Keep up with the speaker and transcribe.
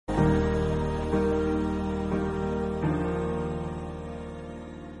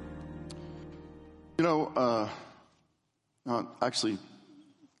You know, actually,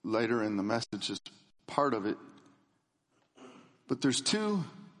 later in the message is part of it. But there's two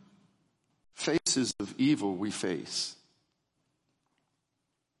faces of evil we face.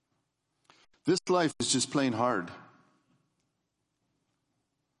 This life is just plain hard.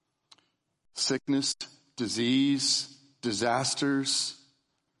 Sickness, disease, disasters.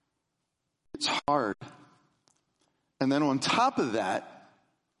 It's hard. And then on top of that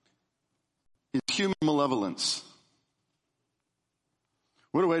is human malevolence.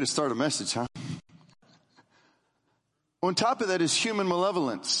 What a way to start a message, huh? On top of that is human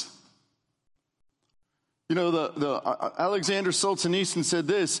malevolence. You know, the Alexander Solzhenitsyn said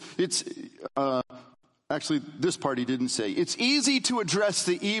this. It's actually this part he didn't say. It's easy to address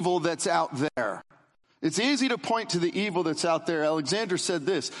the evil that's out there. It's easy to point to the evil that's out there. Alexander said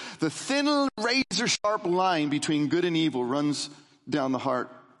this. The thin razor sharp line between good and evil runs down the heart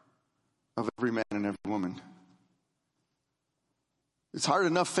of every man and every woman. It's hard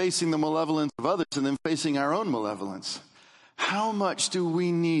enough facing the malevolence of others and then facing our own malevolence. How much do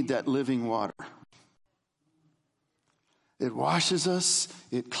we need that living water? It washes us,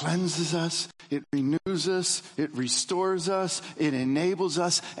 it cleanses us, it renews us, it restores us, it enables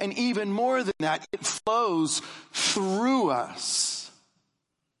us, and even more than that, it flows through us.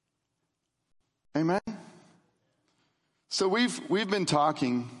 Amen? So we've been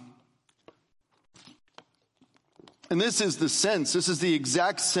talking, and this is the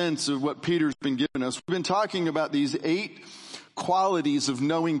exact sense of what Peter's been giving us. We've been talking about these 8 qualities of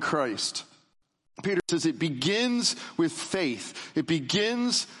knowing Christ. Peter says it begins with faith. It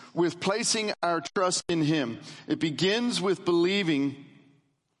begins with placing our trust in Him. It begins with believing.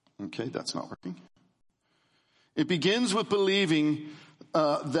 Okay, that's not working. It begins with believing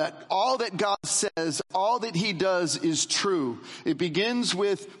that all that God says, all that He does is true. It begins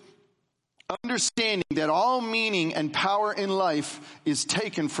with understanding that all meaning and power in life is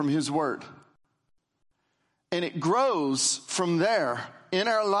taken from His Word. And it grows from there in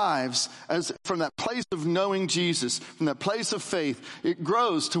our lives, as from that place of knowing Jesus, from that place of faith. It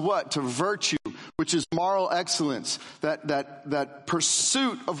grows to what? To virtue, which is moral excellence. That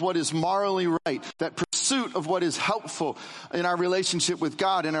pursuit of what is morally right. That pursuit of what is helpful in our relationship with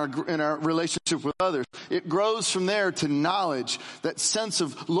God, in our relationship with others. It grows from there to knowledge. That sense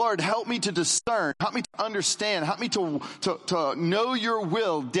of, Lord, help me to discern, help me to understand, help me to know your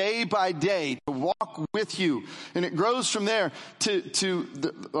will day by day, to walk with you. And it grows from there to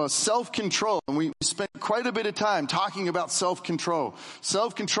the self-control. And we spent quite a bit of time talking about self-control.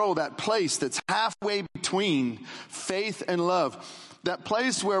 Self-control, that place that's halfway between faith and love. That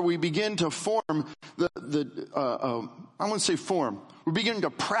place where we begin to form I want to say form. We begin to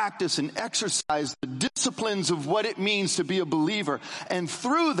practice and exercise the disciplines of what it means to be a believer. And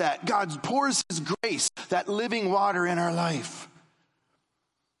through that, God pours His grace, that living water in our life.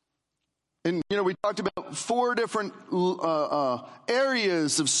 And, you know, we talked about 4 different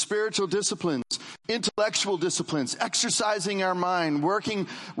areas of spiritual disciplines. Intellectual disciplines, exercising our mind, working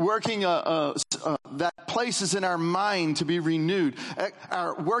that places in our mind to be renewed,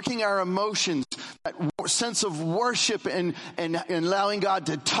 working our emotions, that sense of worship and allowing God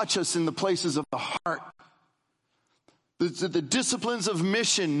to touch us in the places of the heart. The disciplines of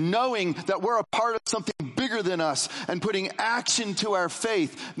mission, knowing that we're a part of something bigger than us and putting action to our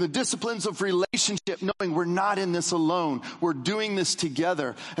faith. The disciplines of relationship, knowing we're not in this alone. We're doing this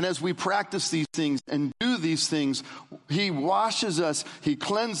together. And as we practice these things and do these things, He washes us, He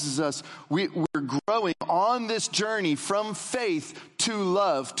cleanses us. We're growing on this journey from faith to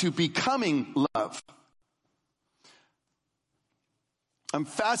love, to becoming love. I'm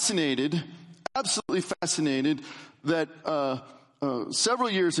fascinated, absolutely fascinated, that several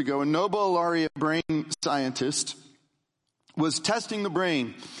years ago, a Nobel laureate brain scientist was testing the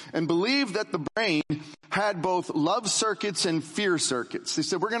brain and believed that the brain had both love circuits and fear circuits. They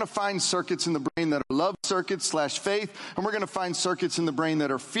said, we're going to find circuits in the brain that are love circuits / faith, and we're going to find circuits in the brain that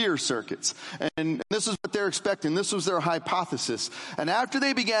are fear circuits. And this is what they're expecting. This was their hypothesis. And after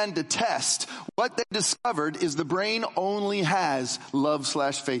they began to test, what they discovered is the brain only has love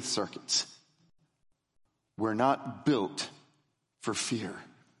 / faith circuits. We're not built for fear.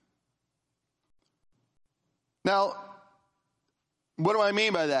 Now, what do I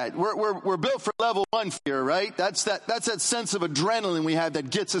mean by that? We're built for level 1 fear, right? That's that sense of adrenaline we have that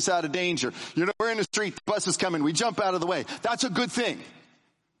gets us out of danger. You know, we're in the street, the bus is coming, we jump out of the way. That's a good thing.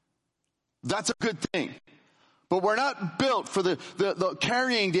 That's a good thing. But we're not built for the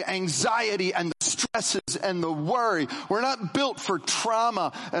carrying the anxiety and the stresses and the worry. We're not built for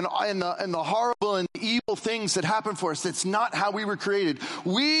trauma and the horrible and evil things that happen for us. That's not how we were created.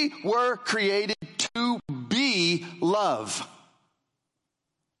 We were created to be love.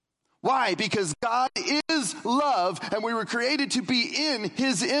 Why? Because God is love, and we were created to be in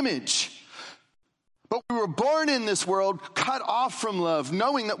his image. But we were born in this world cut off from love,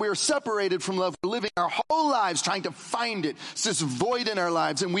 knowing that we are separated from love. We're living our whole lives trying to find it. It's this void in our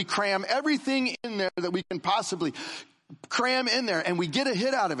lives, and we cram everything in there that we can possibly cram in there, and we get a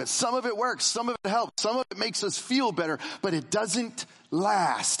hit out of it. Some of it works, some of it helps, some of it makes us feel better, but it doesn't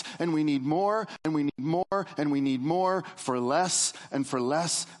last. And we need more, and we need more, and we need more for less, and for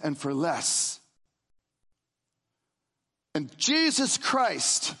less, and for less. And Jesus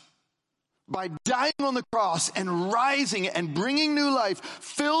Christ, by dying on the cross and rising and bringing new life,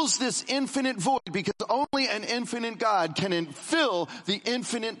 fills this infinite void, because only an infinite God can fill the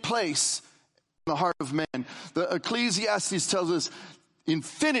infinite place in the heart of man. The Ecclesiastes tells us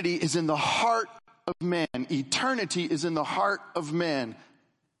infinity is in the heart of man. Eternity is in the heart of man.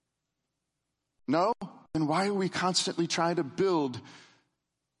 No? Then why are we constantly trying to build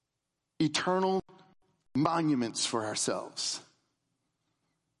eternal monuments for ourselves?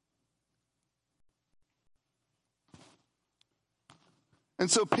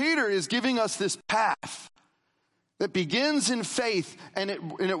 And so Peter is giving us this path that begins in faith, and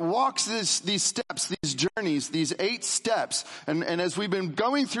it walks these steps, these journeys, these 8 steps. And as we've been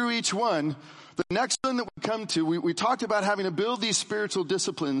going through each one, the next one that we come to, we talked about having to build these spiritual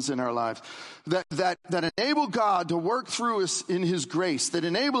disciplines in our lives that enable God to work through us in his grace, that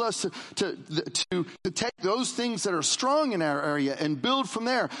enable us to take those things that are strong in our area and build from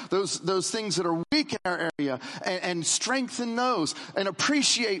there, those things that are weak in our area, and strengthen those, and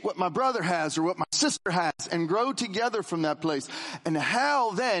appreciate what my brother has or what my sister has, and grow together from that place. And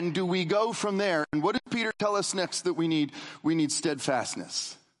how then do we go from there? And what does Peter tell us next that we need? We need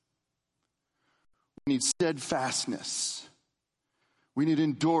steadfastness. We need steadfastness. We need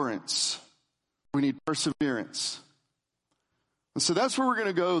endurance. We need perseverance. And so that's where we're going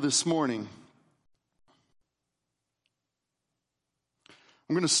to go this morning.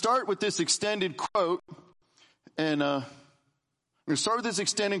 I'm going to start with this extended quote, and I'm going to start with this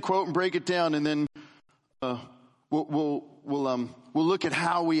extended quote and break it down, and then we'll look at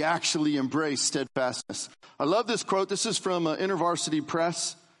how we actually embrace steadfastness. I love this quote. This is from InterVarsity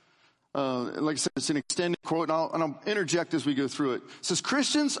Press. Like I said, it's an extended quote, and I'll interject as we go through it. It says,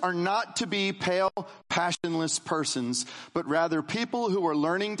 Christians are not to be pale, passionless persons, but rather people who are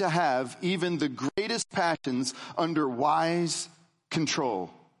learning to have even the greatest passions under wise control.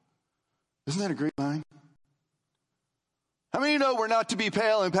 Isn't that a great line? How many know we're not to be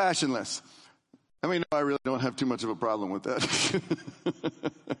pale and passionless? How many know I really don't have too much of a problem with that?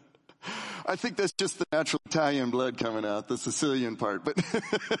 I think that's just the natural Italian blood coming out, the Sicilian part. But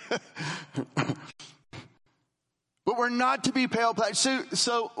we're not to be pale.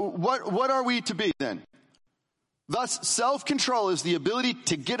 So what are we to be then? Thus, self-control is the ability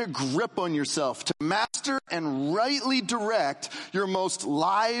to get a grip on yourself, to master and rightly direct your most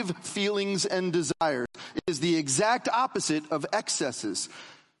live feelings and desires. It is the exact opposite of excesses.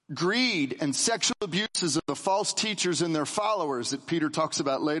 Greed and sexual abuses of the false teachers and their followers that Peter talks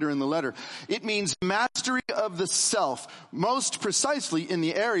about later in the letter. It means mastery of the self, most precisely in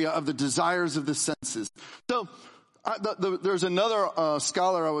the area of the desires of the senses. So there's another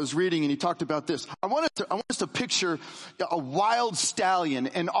scholar I was reading, and he talked about this. I want us to picture a wild stallion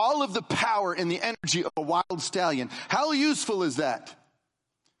and all of the power and the energy of a wild stallion. How useful is that?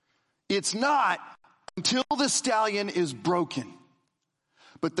 It's not until the stallion is broken.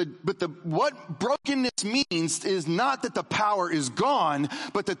 But what brokenness means is not that the power is gone,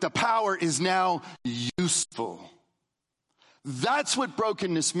 but that the power is now useful. That's what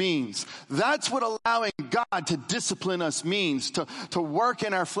brokenness means. That's what allowing God to discipline us means, to work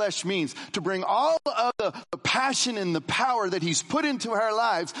in our flesh means, to bring all of the passion and the power that he's put into our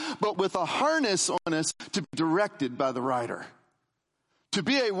lives, but with a harness on us to be directed by the rider. To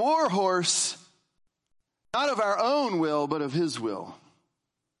be a war horse, not of our own will, but of his will.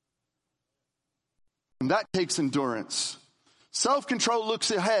 And that takes endurance. Self-control looks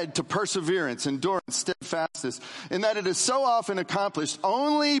ahead to perseverance, endurance, steadfastness, in that it is so often accomplished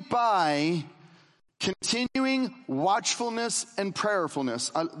only by continuing watchfulness and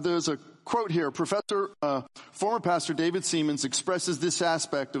prayerfulness. There's a quote here. Former pastor David Siemens expresses this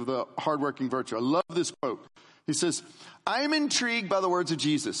aspect of the hardworking virtue. I love this quote. He says, I am intrigued by the words of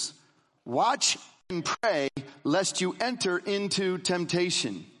Jesus. Watch and pray lest you enter into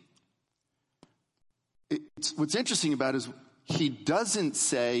temptation. What's interesting about it is he doesn't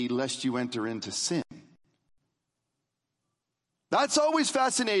say lest you enter into sin. That's always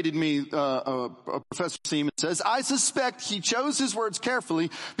fascinated me, Professor Seaman says. I suspect he chose his words carefully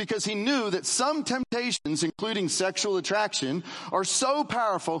because he knew that some temptations, including sexual attraction, are so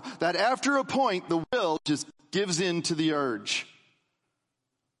powerful that after a point, the will just gives in to the urge.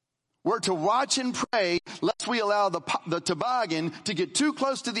 We're to watch and pray lest we allow the toboggan to get too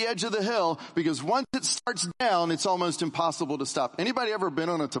close to the edge of the hill, because once it starts down, it's almost impossible to stop. Anybody ever been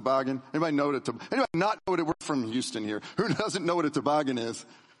on a toboggan? Anybody know what anybody not know what it? We're from Houston here. Who doesn't know what a toboggan is?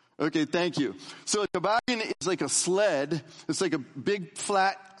 Okay, thank you. So a toboggan is like a sled. It's like a big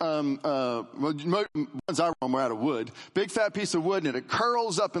flat, ones I were on were out of wood. Big fat piece of wood, and it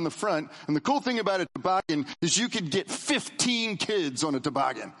curls up in the front. And the cool thing about a toboggan is you could get 15 kids on a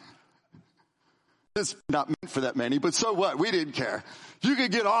toboggan. It's not meant for that many, but so what? We didn't care. You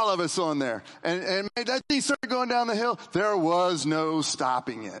could get all of us on there. And that thing started going down the hill. There was no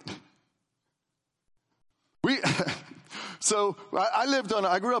stopping it. So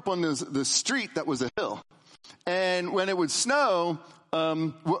I grew up on this street that was a hill. And when it would snow,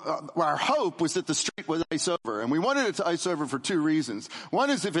 our hope was that the street would ice over. And we wanted it to ice over for two reasons. One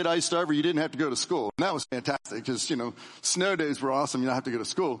is if it iced over, you didn't have to go to school. And that was fantastic because, snow days were awesome. You don't have to go to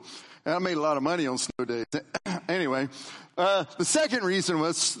school. And I made a lot of money on snow days. Anyway, the second reason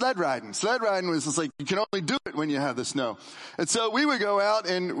was sled riding. Sled riding was just like, you can only do it when you have the snow. And so we would go out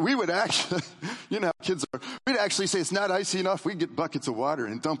and we would actually, how kids are, we'd actually say it's not icy enough. We'd get buckets of water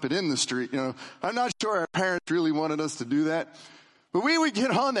and dump it in the street. I'm not sure our parents really wanted us to do that. But we would get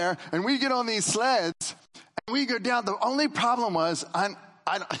on there and we'd get on these sleds and we'd go down. The only problem was,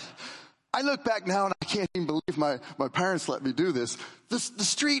 I look back now and I can't even believe my parents let me do this. The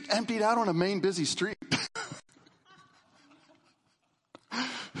street emptied out on a main busy street.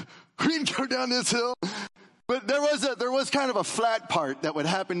 We'd go down this hill, but there was kind of a flat part that would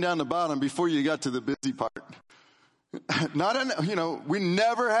happen down the bottom before you got to the busy part. We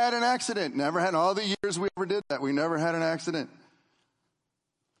never had an accident. Never had all the years we ever did that. We never had an accident.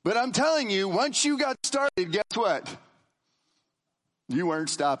 But I'm telling you, once you got started, guess what? You weren't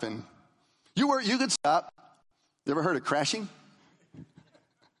stopping. You could stop. You ever heard of crashing?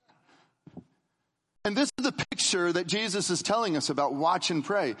 And this is the picture that Jesus is telling us about watch and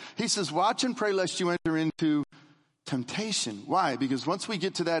pray. He says, watch and pray lest you enter into temptation. Why? Because once we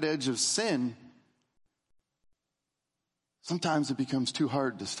get to that edge of sin, sometimes it becomes too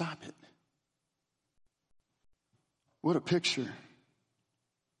hard to stop it. What a picture.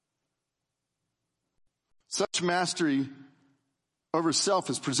 Such mastery over self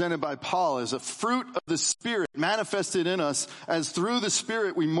is presented by Paul as a fruit of the Spirit manifested in us, as through the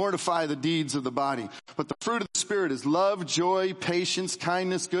Spirit we mortify the deeds of the body. But the fruit of the Spirit is love, joy, patience,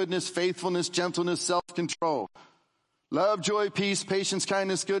 kindness, goodness, faithfulness, gentleness, self-control. Love, joy, peace, patience,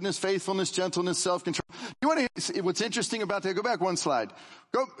 kindness, goodness, faithfulness, gentleness, self-control. You want to see what's interesting about that? Go back one slide.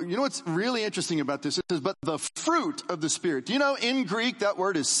 You know what's really interesting about this? It says, but the fruit of the Spirit. Do you know in Greek that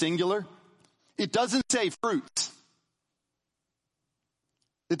word is singular? It doesn't say fruits.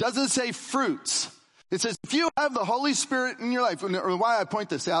 It doesn't say fruits. It says if you have the Holy Spirit in your life, and why I point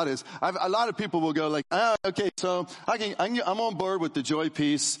this out is a lot of people will go like, okay, so I'm on board with the joy,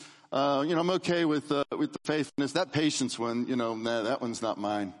 peace. I'm okay with the faithfulness. That patience one, that one's not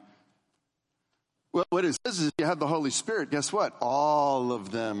mine. Well, what it says is if you have the Holy Spirit, guess what? All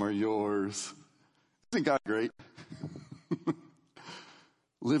of them are yours. Isn't God great?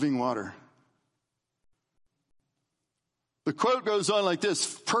 Living water. The quote goes on like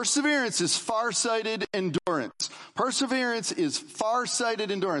this: perseverance is farsighted endurance. Perseverance is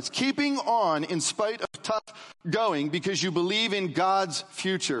farsighted endurance. Keeping on in spite of tough going because you believe in God's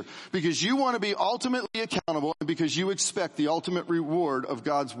future. Because you want to be ultimately accountable and because you expect the ultimate reward of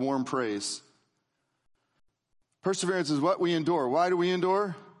God's warm praise. Perseverance is what we endure. Why do we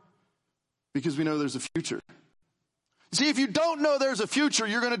endure? Because we know there's a future. See, if you don't know there's a future,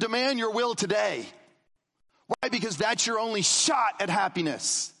 you're going to demand your will today. Why? Because that's your only shot at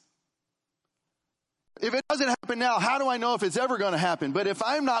happiness. If it doesn't happen now, how do I know if it's ever going to happen? But if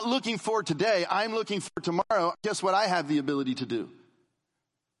I'm not looking for today, I'm looking for tomorrow. Guess what I have the ability to do?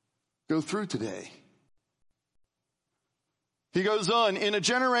 Go through today. He goes on, in a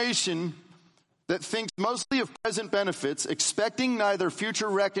generation that thinks mostly of present benefits, expecting neither future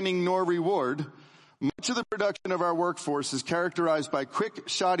reckoning nor reward, much of the production of our workforce is characterized by quick,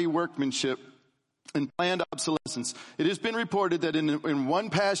 shoddy workmanship and planned obsolescence. It has been reported that in one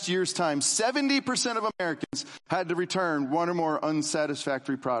past year's time, 70% of Americans had to return one or more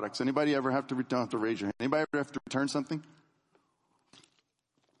unsatisfactory products. Anybody ever have to return? Don't have to raise your hand. Anybody ever have to return something?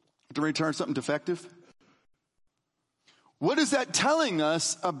 Have to return something defective? What is that telling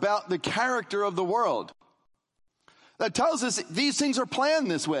us about the character of the world? that tells us these things are planned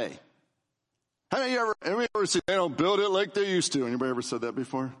this way. How many of you ever say, they don't build it like they used to? Anybody ever said that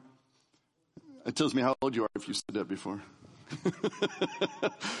before? It tells me how old you are if you said that before.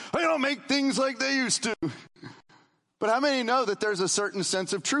 They don't make things like they used to. But how many know that there's a certain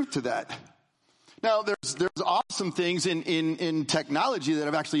sense of truth to that? Now, there's awesome things in technology that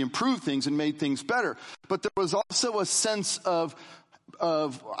have actually improved things and made things better. But there was also a sense of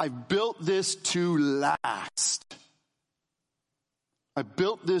I've built this to last. I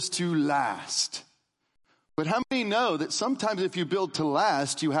built this to last. But how many know that sometimes if you build to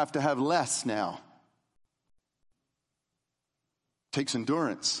last, you have to have less now? It takes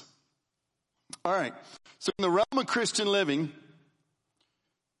endurance. All right. So in the realm of Christian living,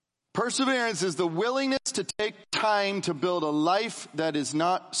 perseverance is the willingness to take time to build a life that is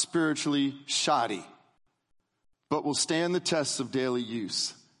not spiritually shoddy, but will stand the tests of daily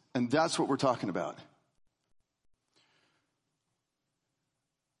use. And that's what we're talking about.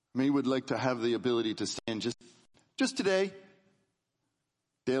 Many would like to have the ability to stand just today,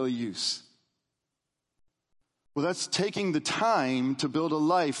 daily use. Well, that's taking the time to build a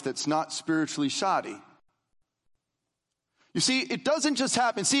life that's not spiritually shoddy. You see, it doesn't just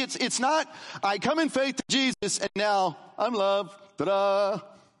happen. See, it's not, I come in faith to Jesus and now I'm loved. Ta-da.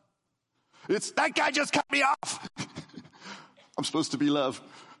 It's, that guy just cut me off. I'm supposed to be loved.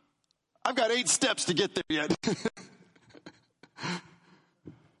 I've got 8 steps to get there yet.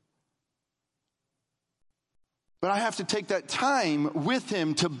 But I have to take that time with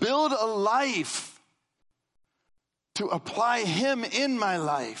him to build a life, to apply him in my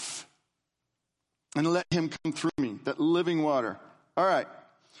life, and let him come through me, that living water. All right.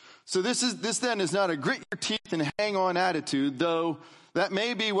 So this then is not a grit your teeth and hang on attitude, though that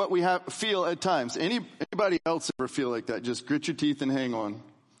may be what we feel at times. Anybody else ever feel like that? Just grit your teeth and hang on.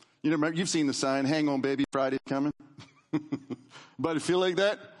 You know, you've seen the sign, hang on baby, Friday's coming. Anybody feel like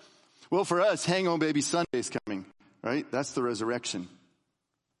that? Well, for us, hang on baby, Sunday's coming, right? That's the resurrection.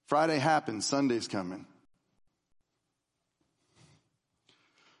 Friday happens, Sunday's coming.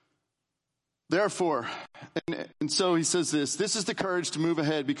 Therefore, and so he says this is the courage to move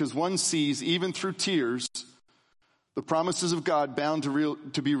ahead because one sees, even through tears, the promises of God bound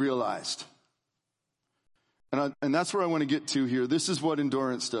to be realized. And that's where I want to get to here. This is what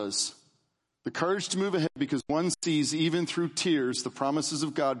endurance does. The courage to move ahead because one sees, even through tears, the promises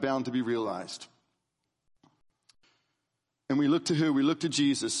of God bound to be realized. And we look to who? We look to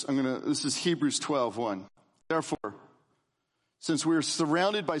Jesus. This is Hebrews 12:1. Therefore, since we are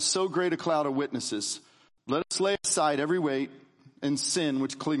surrounded by so great a cloud of witnesses, let us lay aside every weight and sin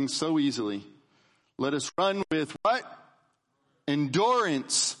which clings so easily. Let us run with what?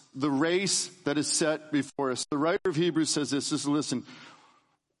 Endurance, the race that is set before us. The writer of Hebrews says this, just listen.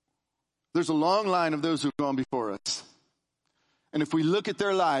 There's a long line of those who've gone before us. And if we look at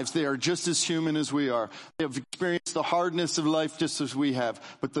their lives, they are just as human as we are. They have experienced the hardness of life just as we have.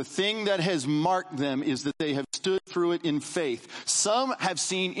 But the thing that has marked them is that they have stood through it in faith. Some have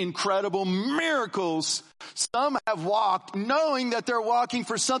seen incredible miracles. Some have walked knowing that they're walking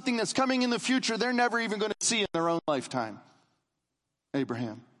for something that's coming in the future they're never even going to see in their own lifetime.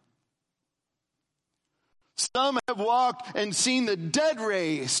 Abraham. Some have walked and seen the dead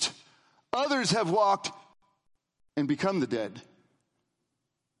raised. Others have walked and become the dead.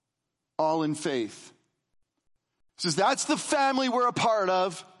 All in faith. He says that's the family we're a part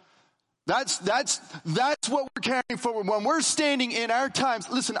of. That's what we're carrying forward. When we're standing in our times,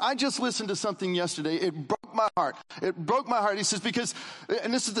 listen, I just listened to something yesterday. It broke my heart. It broke my heart. He says because,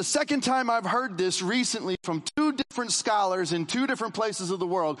 and this is the second time I've heard this recently from 2 different scholars in 2 different places of the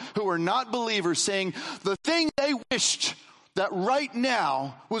world who are not believers saying the thing they wished that right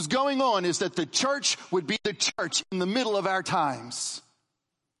now was going on is that the church would be the church in the middle of our times.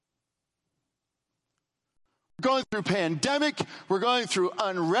 We're going through pandemic, we're going through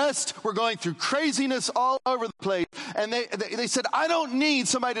unrest, we're going through craziness all over the place. And they said, I don't need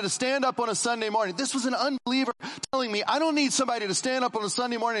somebody to stand up on a Sunday morning. This was an unbeliever telling me, I don't need somebody to stand up on a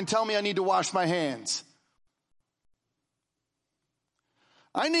Sunday morning and tell me I need to wash my hands.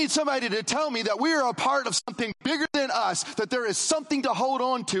 I need somebody to tell me that we are a part of something bigger than us, that there is something to hold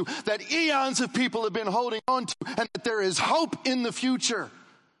on to, that eons of people have been holding on to, and that there is hope in the future.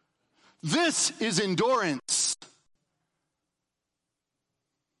 This is endurance.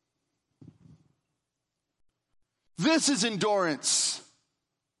 This is endurance.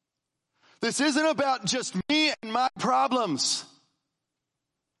 This isn't about just me and my problems,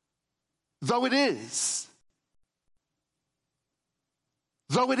 though it is.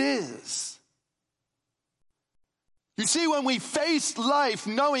 Though it is. You see, when we face life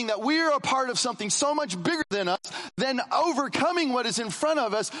knowing that we are a part of something so much bigger than us, then overcoming what is in front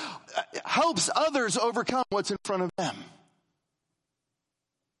of us helps others overcome what's in front of them.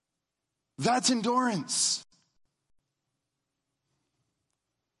 That's endurance.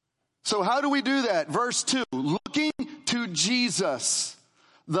 So how do we do that? Verse 2, looking to Jesus,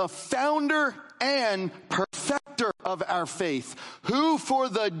 the founder and perfecter of our faith, who for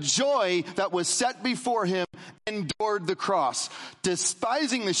the joy that was set before him endured the cross,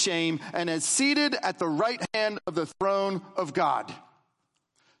 despising the shame, and is seated at the right hand of the throne of God.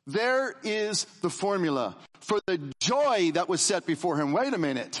 There is the formula. For the joy that was set before him. Wait a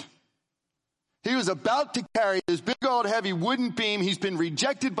minute. He was about to carry this big old heavy wooden beam. He's been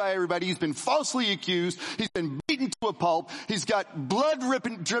rejected by everybody. He's been falsely accused. He's been beaten to a pulp. He's got blood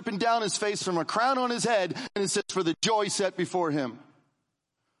dripping down his face from a crown on his head. And it says, for the joy set before him.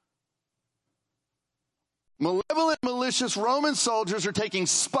 Malevolent, malicious Roman soldiers are taking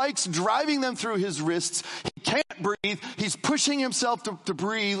spikes, driving them through his wrists. He can't breathe. He's pushing himself to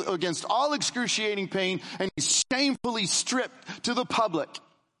breathe against all excruciating pain. And he's shamefully stripped to the public.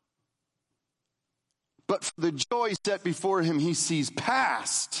 But for the joy set before him, he sees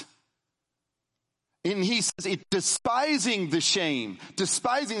past. And he says, despising the shame.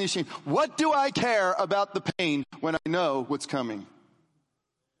 What do I care about the pain when I know what's coming?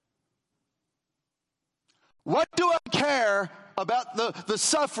 What do I care about the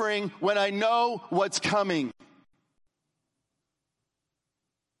suffering when I know what's coming?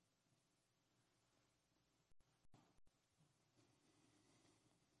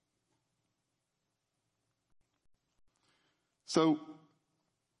 So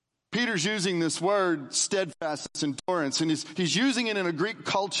Peter's using this word, steadfastness, endurance, and he's using it in a Greek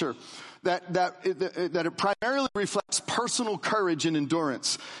culture that it primarily reflects personal courage and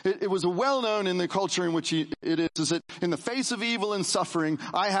endurance. It was well known in the culture in which it is that in the face of evil and suffering,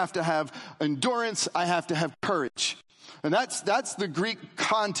 I have to have endurance, I have to have courage. And that's the Greek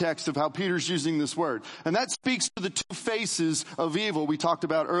context of how Peter's using this word. And that speaks to the two faces of evil we talked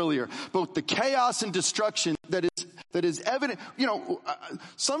about earlier. Both the chaos and destruction that is evident. You know,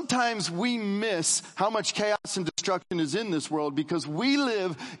 sometimes we miss how much chaos and destruction is in this world because we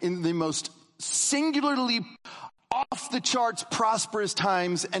live in the most singularly off the charts prosperous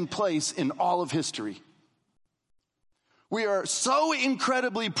times and place in all of history. We are so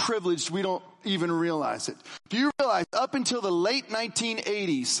incredibly privileged we don't even realize it. Do you realize up until the late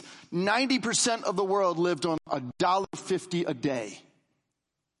 1980s, 90% of the world lived on $1.50 a day?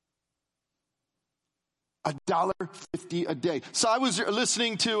 $1.50 a day. So I was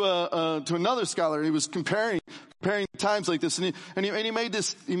listening to another scholar. He was comparing times like this, and he made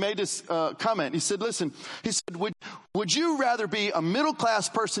this comment. He said, "Listen," he said, "Would you rather be a middle class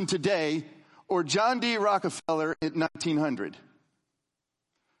person today or John D. Rockefeller in 1900?" Of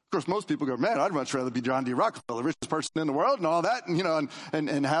course, most people go, "Man, I'd much rather be John D. Rockefeller, richest person in the world, and all that,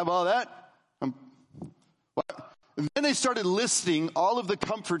 and have all that." And then they started listing all of the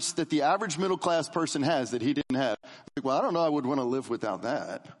comforts that the average middle class person has that he didn't have. Like, well, I don't know, I would want to live without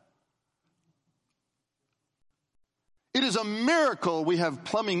that. It is a miracle we have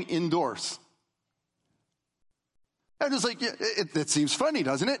plumbing indoors. And it's like, it seems funny,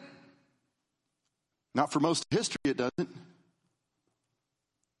 doesn't it? Not for most of history, it doesn't.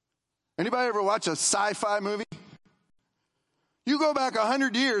 Anybody ever watch a sci-fi movie? You go back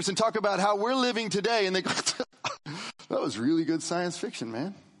 100 years and talk about how we're living today, and they go, that was really good science fiction,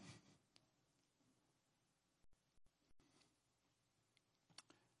 man.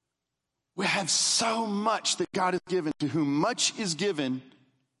 We have so much that God has given. To whom much is given,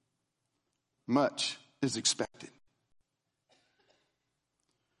 much is expected.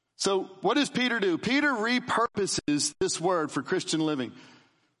 So what does Peter do? Peter repurposes this word for Christian living.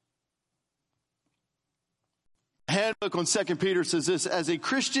 Handbook on 2 Peter says this: as a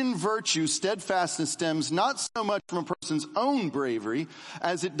Christian virtue, steadfastness stems not so much from a person's own bravery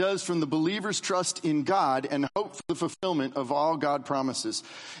as it does from the believer's trust in God and hope for the fulfillment of all God promises.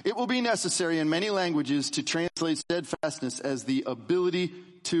 It will be necessary in many languages to translate steadfastness as the ability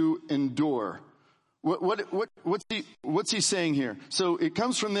to endure. What's he saying here? So it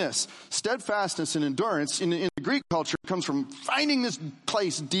comes from this. Steadfastness and endurance in the Greek culture comes from finding this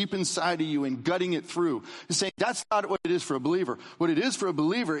place deep inside of you and gutting it through. He's saying that's not what it is for a believer. What it is for a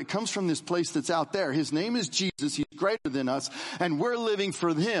believer, it comes from this place that's out there. His name is Jesus. He's greater than us, and we're living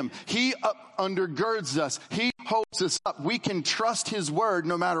for him. He undergirds us. He holds us up. We can trust his word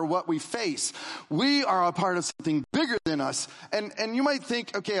no matter what we face. We are a part of something bigger than us. And you might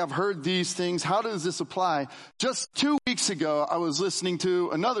think, okay, I've heard these things. How does this apply? Just 2 weeks ago, I was listening to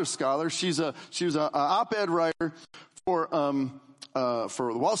another scholar. She was an op-ed writer for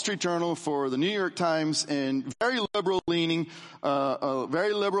the Wall Street Journal, for the New York Times, and very liberal leaning, a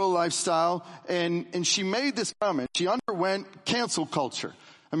very liberal lifestyle. And she made this comment. She underwent cancel culture.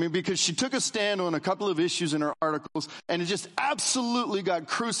 I mean, because she took a stand on a couple of issues in her articles, and it just absolutely got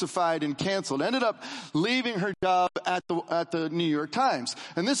crucified and canceled. Ended up leaving her job at the New York Times.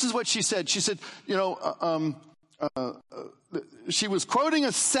 And this is what she said. She said, she was quoting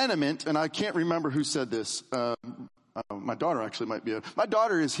a sentiment, and I can't remember who said this. My daughter actually might be. My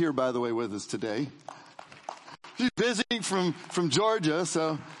daughter is here, by the way, with us today. She's visiting from Georgia.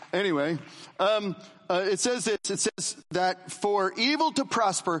 So anyway, it says this. It says that for evil to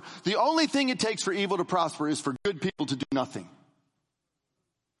prosper, the only thing it takes for evil to prosper is for good people to do nothing.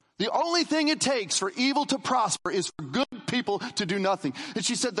 The only thing it takes for evil to prosper is for good people to do nothing. And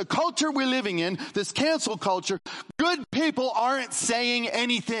she said, the culture we're living in, this cancel culture, good people aren't saying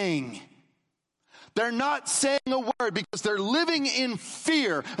anything. They're not saying a word because they're living in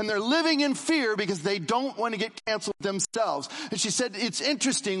fear. And they're living in fear because they don't want to get canceled themselves. And she said, it's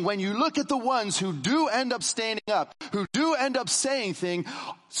interesting when you look at the ones who do end up standing up, who do end up saying things,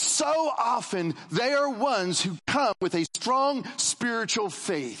 so often they are ones who come with a strong spiritual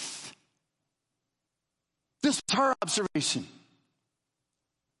faith. This is her observation.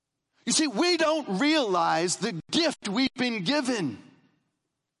 You see, we don't realize the gift we've been given.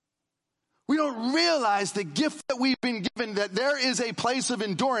 We don't realize the gift that we've been given, that there is a place of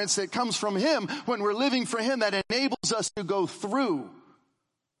endurance that comes from Him when we're living for Him that enables us to go through.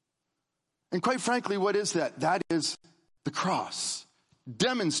 And quite frankly, what is that? That is the cross.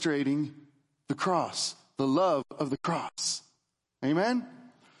 Demonstrating the cross, the love of the cross. Amen?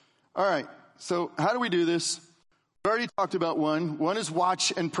 All right, so how do we do this? We already talked about one. One is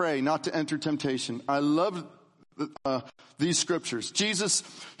watch and pray, not to enter temptation. I love these scriptures. Jesus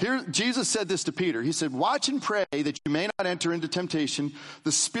said this to Peter. He said, watch and pray that you may not enter into temptation.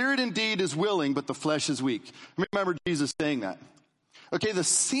 The spirit indeed is willing, but the flesh is weak. Remember Jesus saying that. Okay, the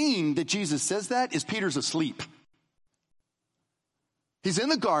scene that Jesus says that is Peter's asleep. He's in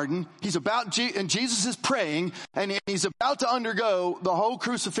the garden, and Jesus is praying, and he's about to undergo the whole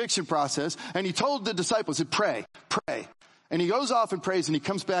crucifixion process, and he told the disciples, pray. And he goes off and prays, and he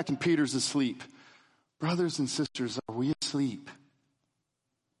comes back, and Peter's asleep. Brothers and sisters, are we asleep?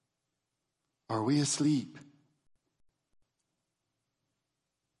 Are we asleep?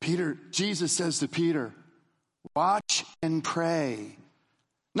 Jesus says to Peter, watch and pray.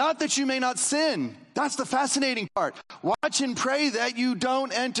 Not that you may not sin. That's the fascinating part. Watch and pray that you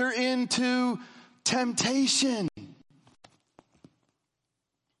don't enter into temptation.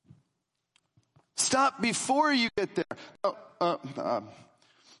 Stop before you get there.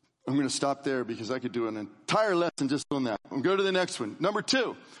 I'm going to stop there because I could do an entire lesson just on that. We'll go to the next one. Number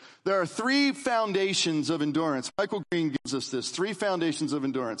 2, there are 3 foundations of endurance. Michael Green gives us this. 3 foundations of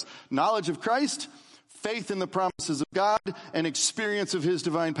endurance. Knowledge of Christ, faith in the promises of God, and experience of His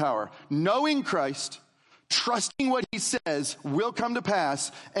divine power. Knowing Christ, trusting what He says will come to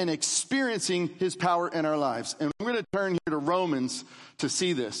pass, and experiencing His power in our lives. And I'm going to turn here to Romans to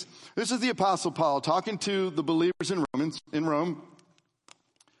see this. This is the Apostle Paul talking to the believers in Rome.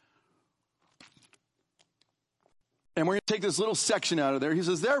 And we're going to take this little section out of there. He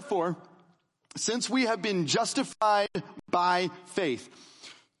says, therefore, since we have been justified by faith,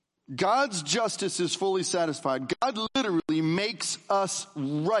 God's justice is fully satisfied. God literally makes us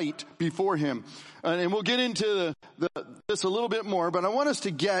right before Him. And we'll get into this a little bit more, but I want us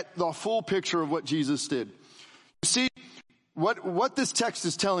to get the full picture of what Jesus did. You see, what this text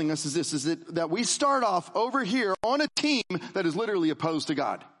is telling us is this, is that we start off over here on a team that is literally opposed to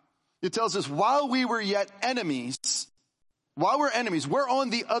God. It tells us while we were yet enemies, we're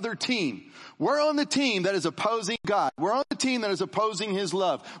on the other team. We're on the team that is opposing God. We're on the team that is opposing His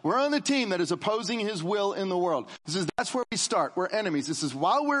love. We're on the team that is opposing His will in the world. That's where we start. We're enemies. This is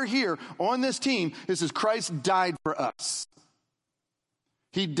while we're here on this team, this is Christ died for us.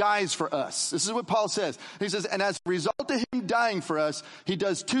 He dies for us. This is what Paul says. He says, and as a result of Him dying for us, He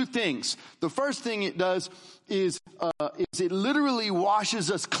does 2 things. The first thing it does is it literally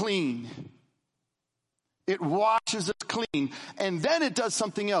washes us clean. It washes us clean. And then it does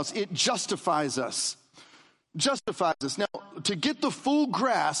something else. It justifies us. Justifies us. Now, to get the full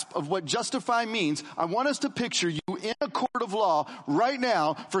grasp of what justify means, I want us to picture you in a court of law right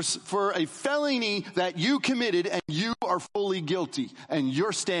now for a felony that you committed, and you are fully guilty, and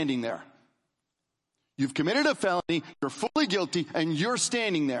you're standing there. You've committed a felony, you're fully guilty, and you're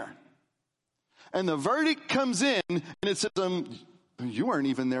standing there. And the verdict comes in, and it says, you weren't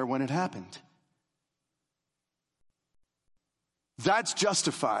even there when it happened. That's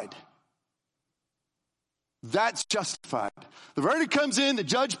justified. That's justified. The verdict comes in, the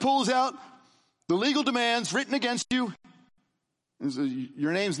judge pulls out the legal demands written against you.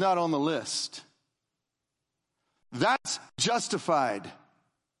 Your name's not on the list. That's justified.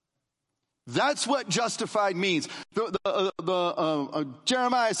 That's what justified means.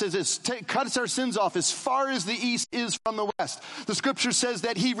 Jeremiah says this, cuts our sins off as far as the east is from the west. The scripture says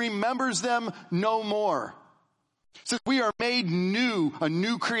that he remembers them no more. It says we are made new, a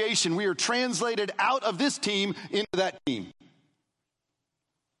new creation. We are translated out of this team into that team.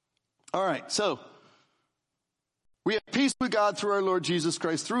 All right, so we have peace with God through our Lord Jesus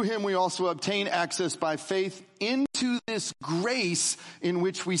Christ. Through him we also obtain access by faith into this grace in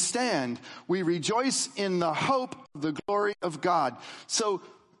which we stand. We rejoice in the hope of the glory of God. So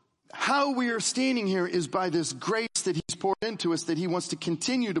how we are standing here is by this grace that he's poured into us, that he wants to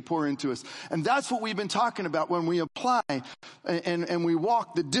continue to pour into us. And that's what we've been talking about when we apply and we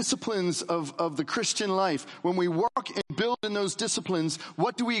walk the disciplines of the Christian life. When we walk and build in those disciplines,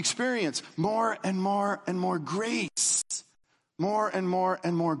 what do we experience? More and more and more grace. More and more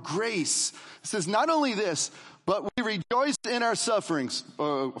and more grace. It says not only this, but we rejoice in our sufferings.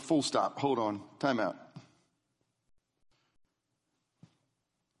 Full stop. Hold on. Time out.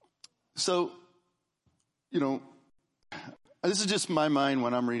 So, this is just my mind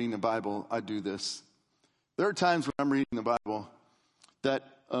when I'm reading the Bible. I do this. There are times when I'm reading the Bible that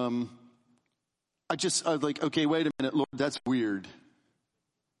I was like, okay, wait a minute, Lord, that's weird.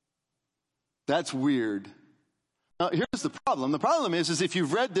 That's weird. Now, here's the problem. The problem is if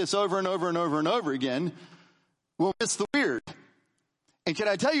you've read this over and over and over and over again, we'll miss the weird. And can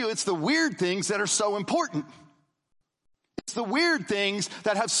I tell you, it's the weird things that are so important. It's the weird things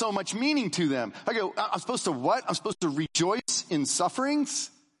that have so much meaning to them. I go, I'm supposed to what? I'm supposed to rejoice in sufferings?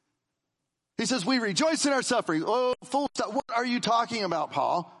 He says, we rejoice in our sufferings. Oh, full stop. What are you talking about,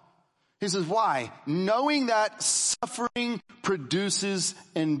 Paul? He says, why? Knowing that suffering produces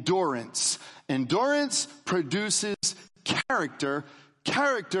endurance. Endurance produces character.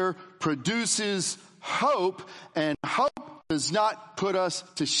 Character produces hope. And hope does not put us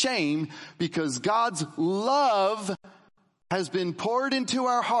to shame because God's love has been poured into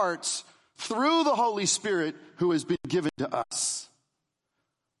our hearts through the Holy Spirit who has been given to us.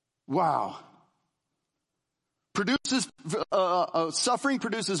 Wow. Suffering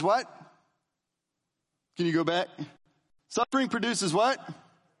produces what? Can you go back? Suffering produces what?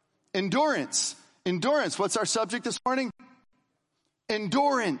 Endurance. Endurance. What's our subject this morning?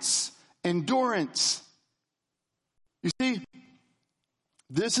 Endurance. Endurance. You see,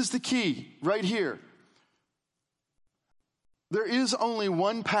 this is the key right here. There is only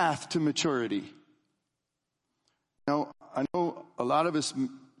one path to maturity. Now, I know a lot of us,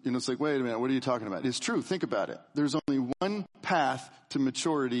 it's like, wait a minute, what are you talking about? It's true. Think about it. There's only one path to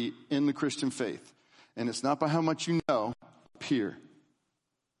maturity in the Christian faith. And it's not by how much you know up here.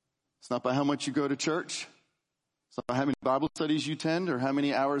 It's not by how much you go to church. It's not by how many Bible studies you attend or how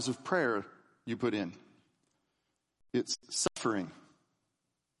many hours of prayer you put in. It's suffering.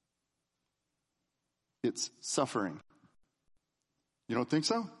 It's suffering. You don't think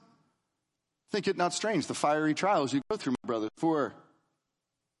so? Think it not strange, the fiery trials you go through, my brother, for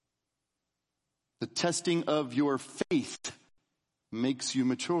the testing of your faith makes you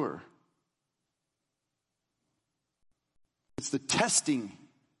mature. It's the testing.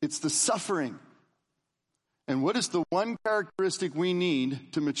 It's the suffering. And what is the one characteristic we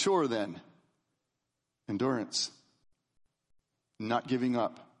need to mature then? Endurance. Not giving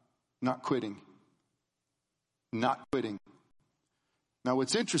up. Not quitting. Not quitting. Now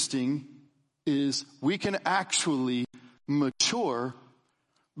what's interesting is we can actually mature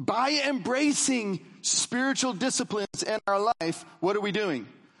by embracing spiritual disciplines in our life. What are we doing?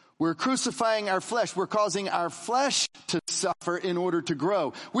 We're crucifying our flesh. We're causing our flesh to suffer in order to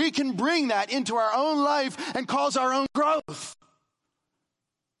grow. We can bring that into our own life and cause our own growth.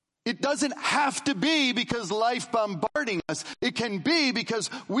 It doesn't have to be because life bombarding us. It can be because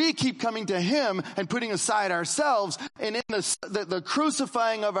we keep coming to him and putting aside ourselves. And in the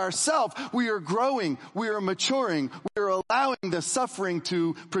crucifying of ourselves, we are growing. We are maturing. We are allowing the suffering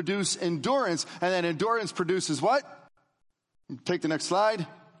to produce endurance. And then endurance produces what? Take the next slide.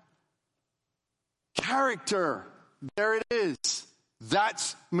 Character. There it is.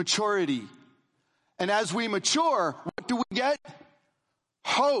 That's maturity. And as we mature, what do we get?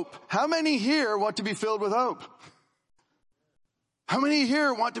 Hope. How many here want to be filled with hope? How many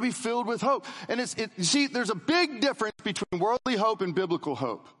here want to be filled with hope? And you see, there's a big difference between worldly hope and biblical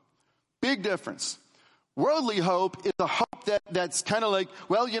hope. Big difference. Worldly hope is a hope that's kind of like,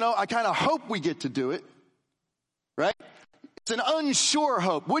 well, I kind of hope we get to do it. Right? It's an unsure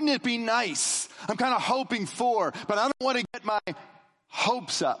hope. Wouldn't it be nice? I'm kind of hoping for, but I don't want to get my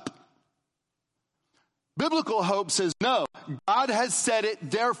hopes up. Biblical hope says, no, God has said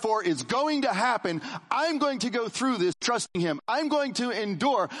it, therefore it's going to happen. I'm going to go through this trusting him. I'm going to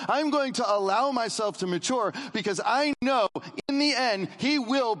endure. I'm going to allow myself to mature because I know in the end he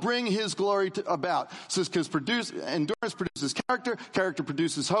will bring his glory about. So because endurance produces character, character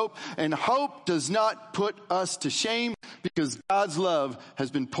produces hope, and hope does not put us to shame because God's love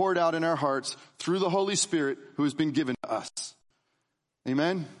has been poured out in our hearts through the Holy Spirit who has been given to us.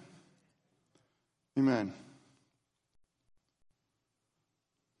 Amen? Amen.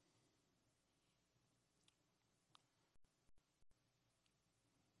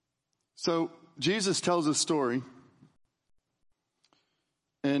 So Jesus tells a story,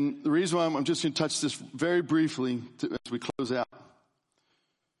 and the reason why I'm just going to touch this very briefly as we close out,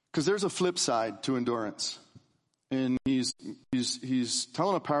 because there's a flip side to endurance, and he's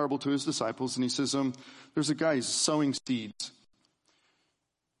telling a parable to his disciples, and he says, there's a guy, he's sowing seeds.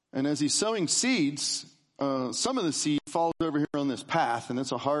 And as he's sowing seeds, some of the seed falls over here on this path, and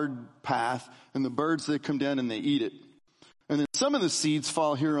it's a hard path, and the birds, they come down and they eat it. And then some of the seeds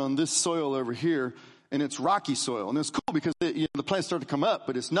fall here on this soil over here, and it's rocky soil. And it's cool because the plants start to come up,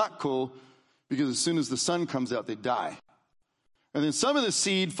 but it's not cool because as soon as the sun comes out, they die. And then some of the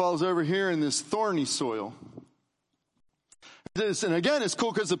seed falls over here in this thorny soil. And again, it's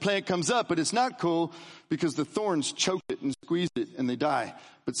cool because the plant comes up, but it's not cool because the thorns choke it and squeeze it and they die.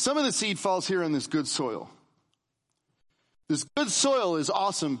 But some of the seed falls here in this good soil. This good soil is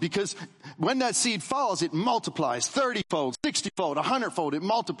awesome because when that seed falls, it multiplies 30-fold, 60-fold, 100-fold. It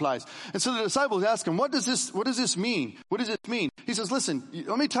multiplies. And so the disciples ask him, what does this mean? What does it mean? He says, listen,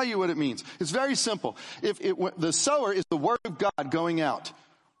 let me tell you what it means. It's very simple. The sower is the word of God going out.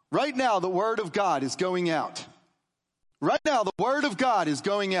 Right now, the word of God is going out. Right now, the word of God is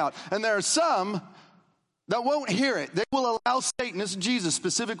going out. And there are some that won't hear it. They will allow Satan, this is Jesus'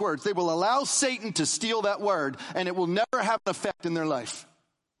 specific words, they will allow Satan to steal that word, and it will never have an effect in their life.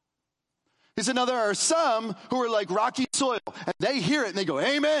 He said, now there are some who are like rocky soil, and they hear it and they go,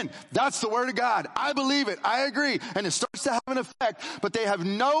 amen, that's the word of God. I believe it. I agree. And it starts to have an effect, but they have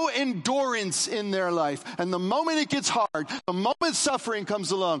no endurance in their life. And the moment it gets hard, the moment suffering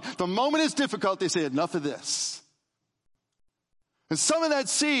comes along, the moment it's difficult, they say, enough of this. And some of that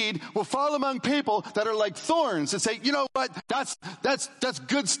seed will fall among people that are like thorns and say, you know what, that's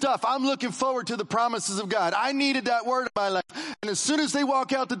good stuff. I'm looking forward to the promises of God. I needed that word in my life. And as soon as they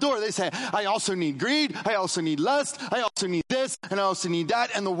walk out the door, they say, I also need greed. I also need lust. I also need this. And I also need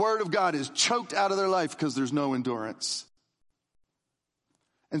that. And the word of God is choked out of their life because there's no endurance.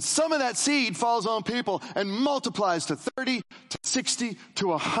 And some of that seed falls on people and multiplies to 30, to 60, to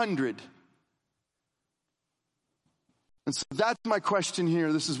 100. And so that's my question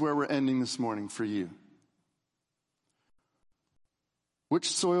here. This is where we're ending this morning for you.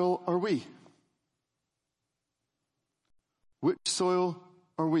 Which soil are we? Which soil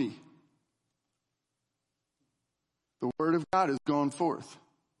are we? The word of God has gone forth.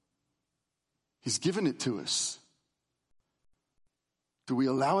 He's given it to us. Do we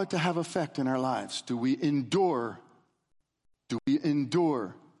allow it to have effect in our lives? Do we endure? Do we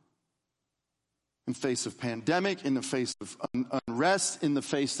endure? In the face of pandemic, in the face of unrest, in the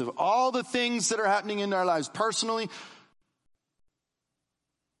face of all the things that are happening in our lives personally,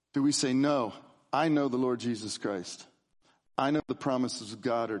 do we say, no, I know the Lord Jesus Christ. I know the promises of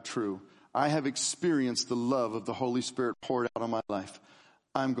God are true. I have experienced the love of the Holy Spirit poured out on my life.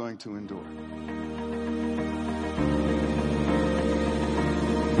 I'm going to endure.